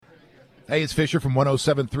Hey, it's Fisher from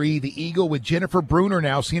 107.3 The Eagle with Jennifer Brewner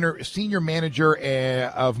now, senior manager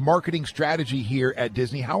of marketing strategy here at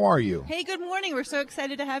Disney. How are you? Hey, good morning. We're so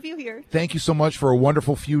excited to have you here. Thank you so much for a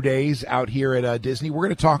wonderful few days out here at Disney. We're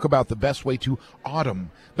going to talk about the best way to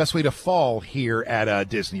fall here at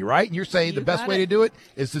Disney, right? And you're saying the best way to do it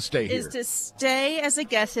is to stay here. Is to stay as a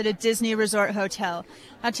guest at a Disney Resort hotel.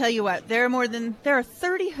 I'll tell you what, there are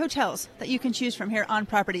 30 hotels that you can choose from here on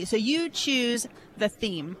property. So you choose the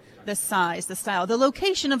theme, the size, the style, the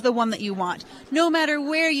location of the one that you want. No matter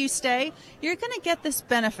where you stay, you're going to get this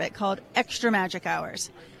benefit called Extra Magic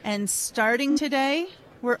Hours. And starting today,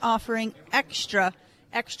 we're offering extra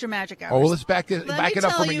magic hours. Oh, well, let's back it up for me. Let me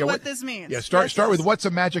tell you what this means. Yeah, start with what's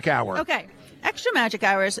a magic hour. Okay. Extra magic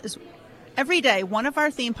hours is every day one of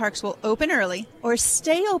our theme parks will open early or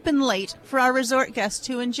stay open late for our resort guests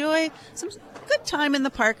to enjoy some good time in the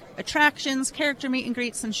park, attractions, character meet and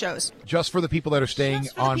greets, and shows. Just for the people that are staying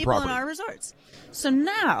Just for on the people property. in our resorts. So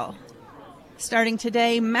now, starting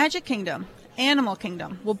today, Magic Kingdom, Animal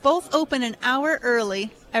Kingdom will both open an hour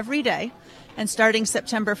early every day. And starting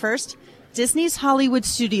September 1st, Disney's Hollywood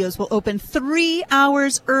Studios will open 3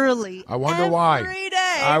 hours early. I wonder why. Every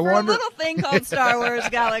day for a little thing called Star Wars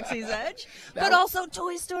Galaxy's Edge, but also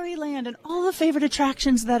Toy Story Land and all the favorite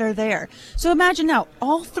attractions that are there. So imagine now,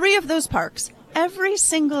 all 3 of those parks, every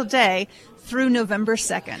single day through November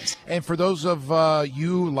 2nd. And for those of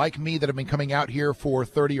you like me that have been coming out here for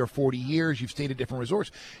 30 or 40 years, you've stayed at different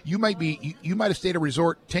resorts. You might have stayed at a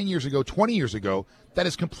resort 10 years ago, 20 years ago, that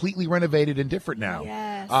is completely renovated and different now.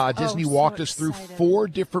 Yes. Disney walked us through 4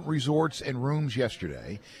 different resorts and rooms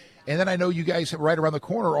yesterday. And then I know you guys right around the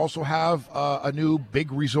corner also have a new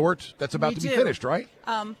big resort that's about to be finished, right?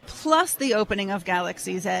 Plus the opening of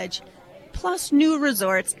Galaxy's Edge, plus new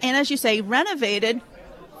resorts, and as you say, renovated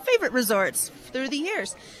favorite resorts through the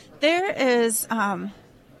years. There is, I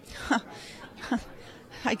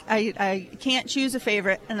can't choose a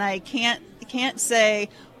favorite, and I can't say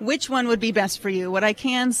which one would be best for you. What I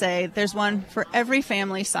can say, there's one for every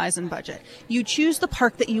family size and budget. You choose the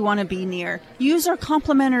park that you want to be near. Use our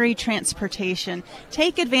complimentary transportation.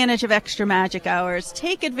 Take advantage of Extra Magic Hours.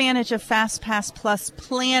 Take advantage of Fast Pass Plus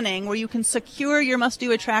planning, where you can secure your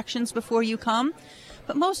must-do attractions before you come.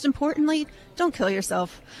 But most importantly, don't kill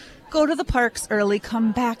yourself. Go to the parks early,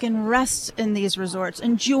 come back and rest in these resorts.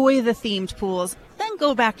 Enjoy the themed pools, then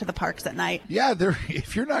go back to the parks at night. Yeah,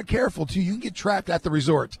 if you're not careful, too, you can get trapped at the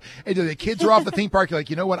resort. And the kids are off the theme park. You're like,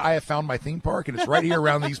 you know what? I have found my theme park, and it's right here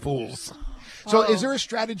around these pools. So is there a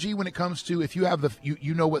strategy when it comes to, if you have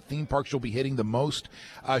you know what theme parks you'll be hitting the most,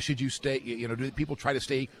 should you stay, do people try to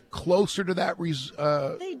stay closer to that,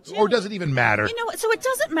 They do. Or does it even matter? You know what? So it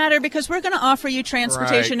doesn't matter because we're going to offer you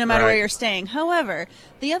transportation no matter where you're staying. However,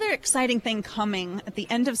 the other exciting thing coming at the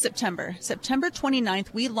end of September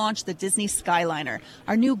 29th, we launched the Disney Skyliner,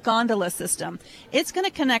 our new gondola system. It's going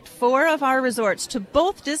to connect 4 of our resorts to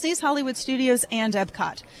both Disney's Hollywood Studios and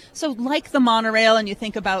Epcot. So like the monorail, and you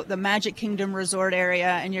think about the Magic Kingdom resort area,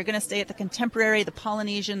 and you're going to stay at the Contemporary, the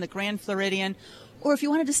Polynesian, the Grand Floridian, or if you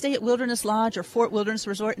wanted to stay at Wilderness Lodge or Fort Wilderness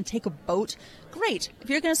Resort and take a boat, great. If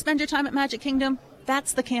you're going to spend your time at Magic Kingdom,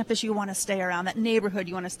 that's the campus you want to stay around, that neighborhood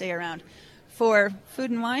you want to stay around. For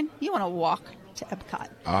food and wine, you want to walk to Epcot.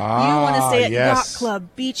 You want to stay at Yacht Club,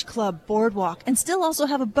 Beach Club, Boardwalk, and still also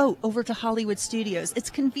have a boat over to Hollywood Studios. It's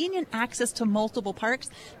convenient access to multiple parks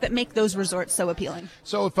that make those resorts so appealing.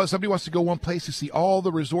 So if somebody wants to go one place to see all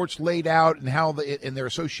the resorts laid out and how in their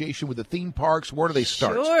association with the theme parks, where do they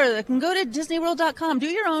start? Sure, they can go to DisneyWorld.com. Do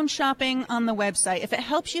your own shopping on the website. If it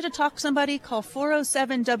helps you to talk to somebody, call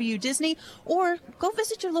 407-WDisney or go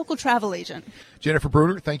visit your local travel agent. Jennifer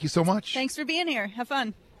Brewner, thank you so much. Thanks for being here. Have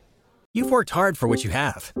fun. You've worked hard for what you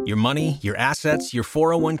have. Your money, your assets, your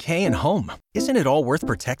 401k, and home. Isn't it all worth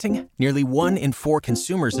protecting? Nearly 1 in 4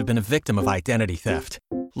 consumers have been a victim of identity theft.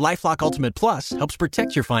 LifeLock Ultimate Plus helps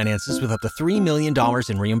protect your finances with up to $3 million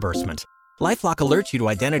in reimbursement. LifeLock alerts you to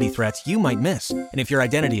identity threats you might miss. And if your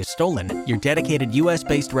identity is stolen, your dedicated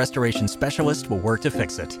U.S.-based restoration specialist will work to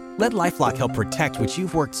fix it. Let LifeLock help protect what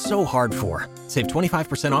you've worked so hard for. Save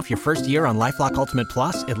 25% off your first year on LifeLock Ultimate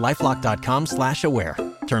Plus at LifeLock.com/aware.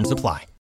 Terms apply.